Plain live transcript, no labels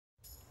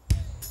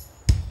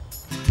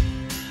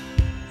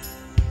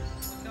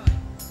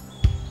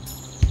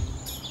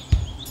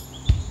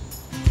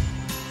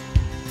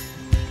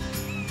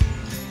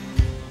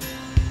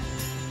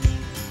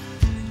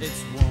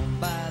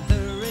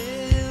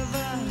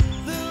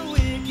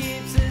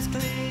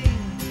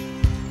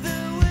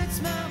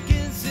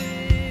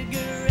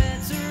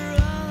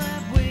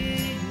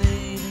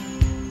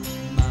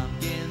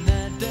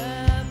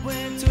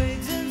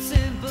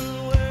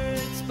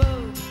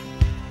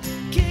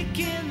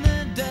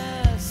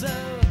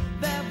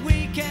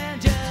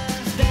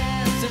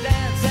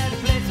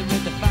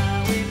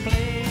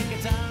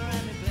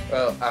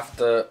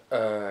after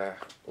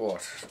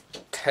what,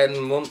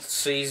 10-month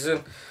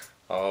season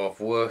of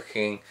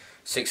working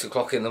 6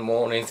 o'clock in the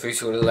morning through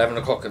to 11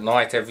 o'clock at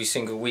night every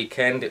single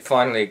weekend, it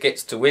finally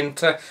gets to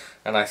winter,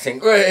 and I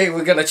think, hey,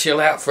 we're going to chill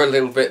out for a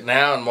little bit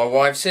now, and my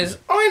wife says,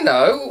 I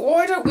know,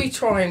 why don't we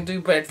try and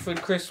do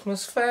Bedford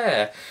Christmas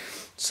Fair?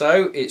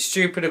 So it's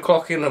stupid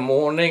o'clock in the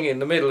morning in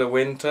the middle of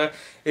winter,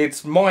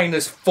 it's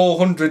minus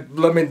 400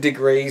 blooming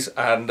degrees,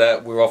 and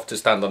we're off to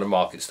stand on a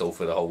market stall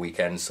for the whole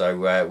weekend. So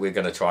we're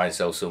going to try and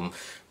sell some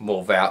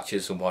more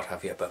vouchers and what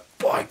have you, but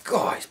by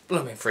God, it's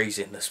blooming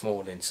freezing this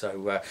morning,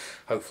 so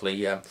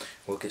hopefully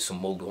we'll get some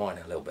mulled wine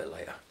a little bit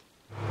later.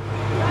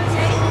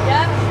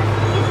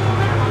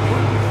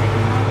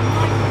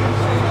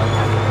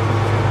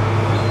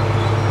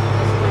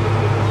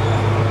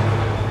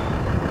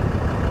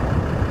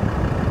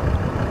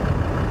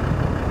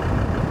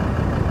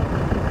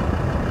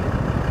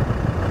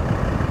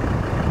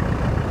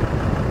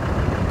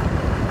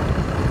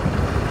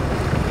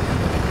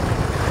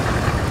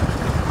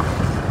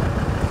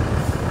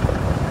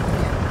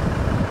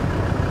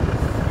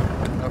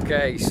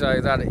 Okay,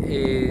 so that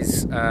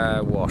is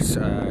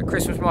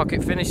Christmas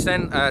market finished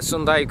then.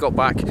 Sunday, got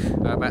back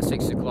about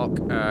 6 o'clock,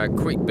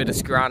 quick bit of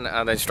scran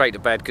and then straight to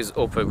bed because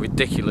up at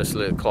ridiculous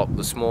little clock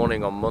this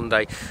morning on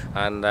Monday,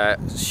 and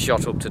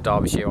shot up to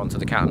Derbyshire onto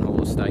the Cat and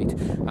Hall estate,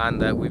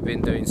 and we've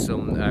been doing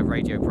some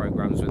radio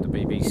programmes with the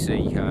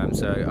BBC,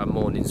 so a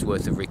morning's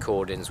worth of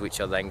recordings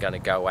which are then going to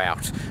go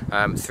out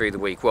through the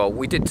week. Well,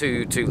 we did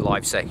two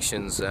live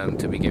sections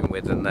to begin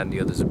with, and then the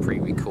others are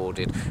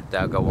pre-recorded.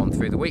 They'll go on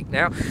through the week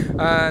now.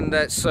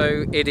 And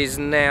so it is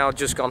now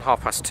just gone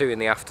 2:30 in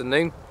the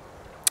afternoon,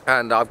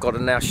 and I've got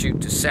to now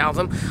shoot to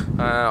Southam.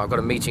 I've got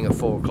a meeting at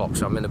 4 o'clock,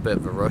 so I'm in a bit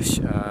of a rush.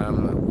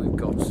 We've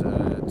got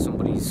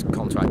somebody's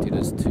contracted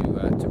us to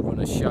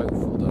run a show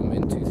for them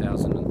in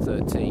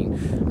 2013.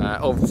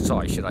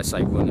 Sorry, should I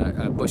say run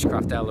a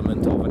bushcraft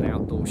element of an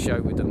outdoor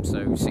show with them.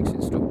 So 6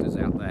 instructors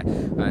out there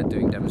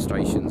doing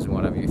demonstrations and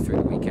whatever through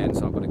the weekend.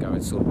 So I've got to go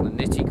and sort the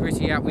nitty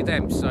gritty out with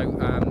them. So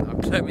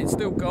it's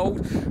still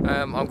cold.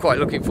 I'm quite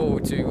looking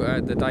forward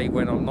to the day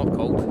when I'm not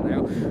cold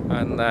now.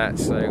 And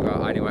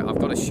anyway, I've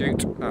got to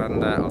shoot,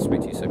 and I'll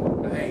speak to you soon.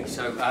 Okay,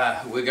 so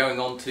we're going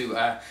on to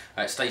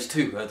stage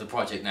 2 of the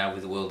project now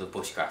with the World of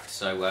Bushcraft.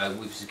 So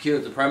we've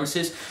secured the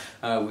premises,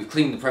 we've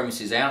cleaned the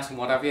premises out and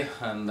what have you,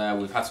 and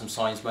we've had some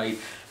signs made,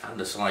 and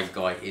the side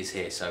guy is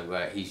here,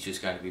 so he's just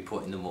going to be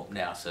putting them up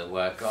now. So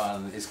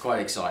it's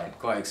quite exciting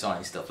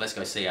stuff. Let's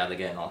go see how they're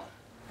getting on.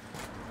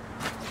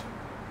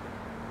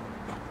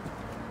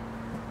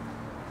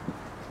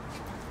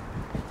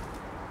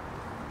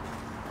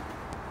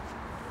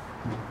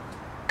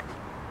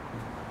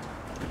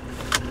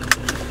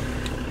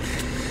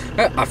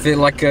 I feel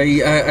like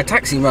a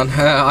taxi man.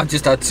 I've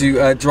just had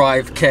to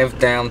drive Kev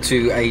down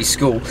to a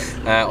school,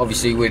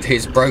 obviously with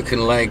his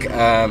broken leg.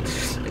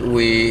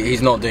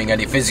 He's not doing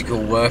any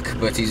physical work,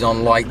 but he's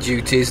on light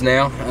duties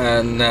now,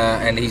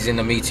 and he's in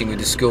a meeting with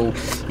the school.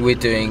 We're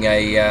doing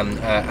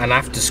an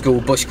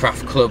after-school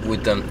bushcraft club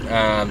with them,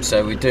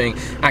 so we're doing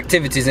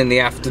activities in the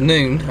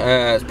afternoon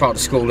as part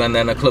of school, and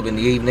then a club in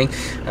the evening,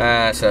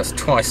 so that's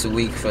twice a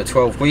week for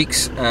 12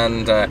 weeks,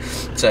 and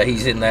so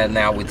he's in there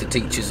now with the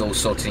teachers all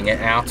sorting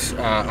it out,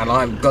 and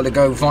I've got to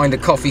go find a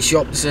coffee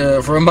shop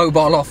for a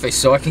mobile office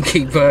so I can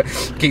keep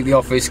the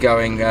office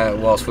going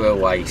whilst we're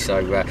away.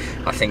 So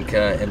I think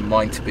it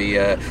might be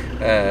a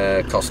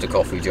Costa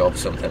coffee job,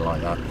 something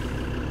like that.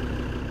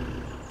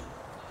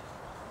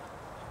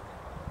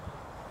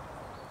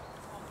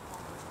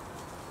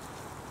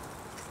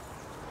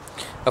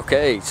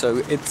 Okay, so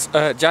it's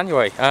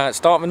January,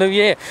 start of a new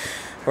year.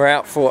 We're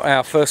out for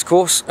our first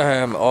course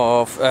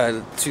of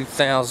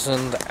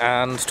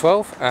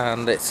 2012,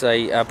 and it's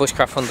a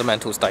Bushcraft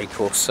Fundamentals Day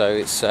course. So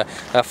it's a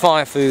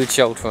fire, food,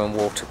 shelter and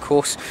water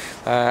course,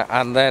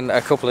 and then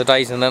a couple of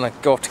days and then I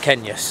go off to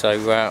Kenya.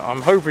 So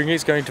I'm hoping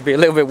it's going to be a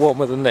little bit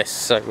warmer than this.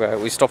 So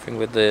we're stopping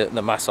with the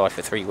massai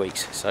for 3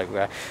 weeks,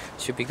 so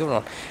should be good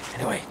on.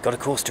 Anyway, got a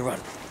course to run.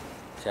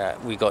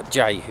 We got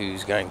Jay,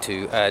 who's going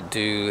to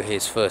do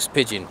his first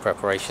pigeon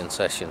preparation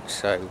session.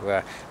 So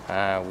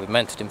we've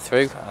mentored him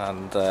through,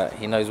 and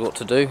he knows what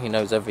to do, he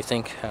knows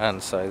everything,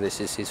 and so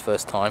this is his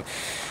first time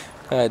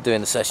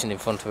doing the session in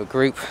front of a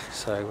group.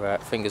 So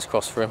fingers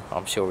crossed for him.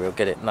 I'm sure he'll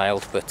get it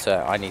nailed, but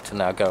I need to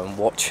now go and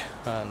watch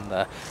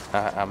and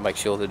make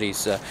sure that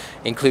he's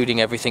including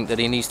everything that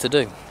he needs to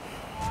do.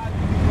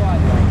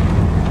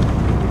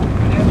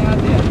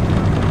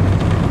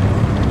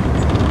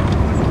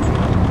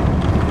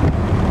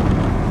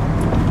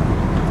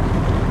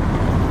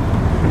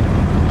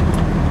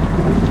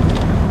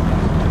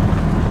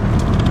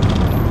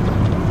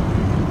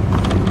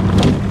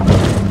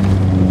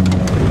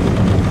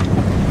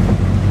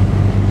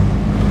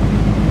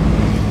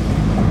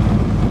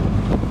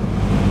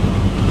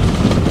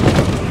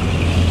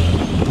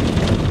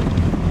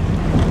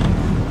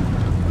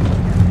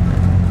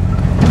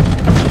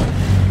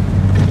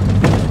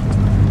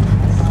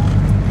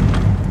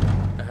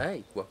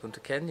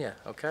 Kenya.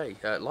 Okay,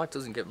 life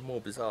doesn't get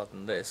more bizarre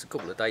than this. A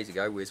couple of days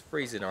ago we was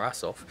freezing our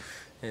ass off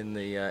in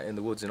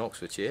the woods in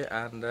Oxfordshire,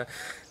 and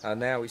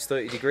now it's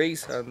 30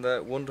 degrees and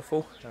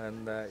wonderful,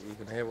 and you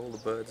can hear all the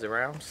birds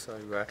around.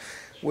 So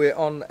we're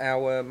on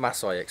our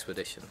Maasai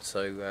expedition.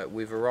 So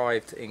we've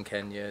arrived in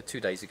Kenya 2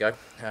 days ago,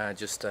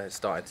 just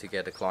starting to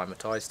get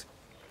acclimatised.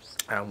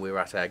 And we're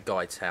at our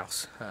guide's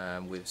house.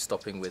 We're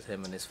stopping with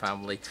him and his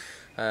family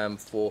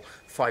for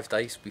 5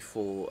 days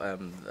before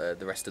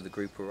the rest of the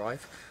group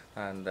arrive.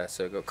 And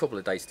so we've got a couple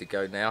of days to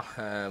go now.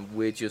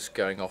 We're just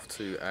going off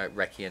to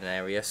Rekian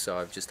area, so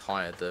I've just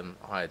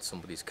hired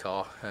somebody's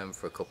car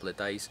for a couple of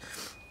days.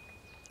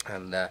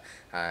 And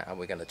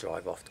we're going to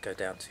drive off to go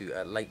down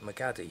to Lake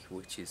Magadi,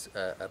 which is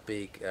a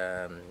big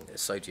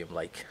sodium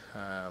lake,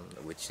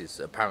 which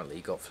is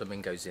apparently got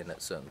flamingos in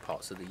at certain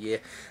parts of the year.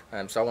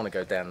 So I want to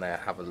go down there,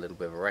 have a little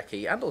bit of a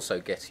recce, and also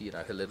get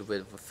a little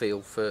bit of a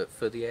feel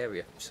for the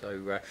area.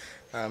 So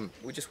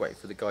we're just waiting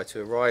for the guy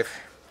to arrive.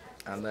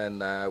 And then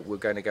we're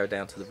going to go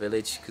down to the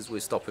village because we're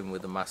stopping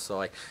with the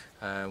Maasai.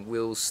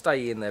 We'll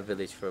stay in their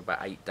village for about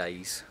 8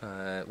 days,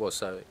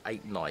 so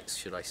 8 nights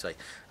should I say.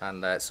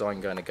 And so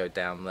I'm going to go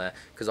down there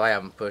because I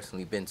haven't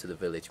personally been to the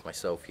village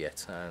myself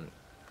yet.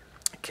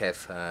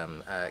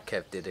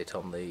 Kev did it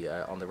on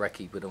the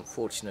recce, but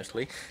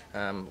unfortunately,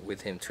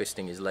 with him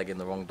twisting his leg in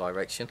the wrong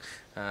direction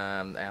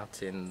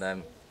out in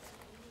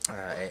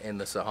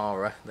the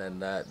Sahara, then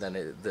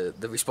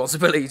the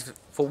responsibility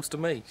falls to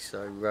me.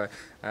 So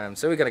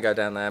so we're going to go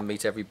down there and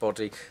meet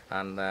everybody,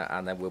 and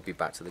then we'll be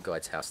back to the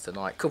guide's house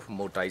tonight. Couple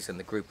more days and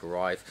the group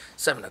arrive.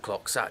 7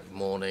 o'clock Saturday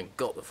morning,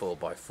 got the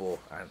 4x4,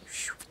 and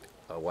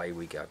away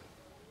we go.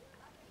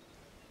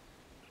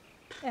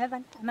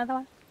 Evan, another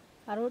one.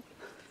 Arud.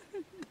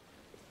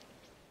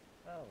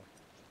 Oh.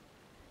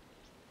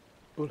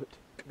 Bullet.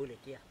 Bullet,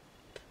 yeah.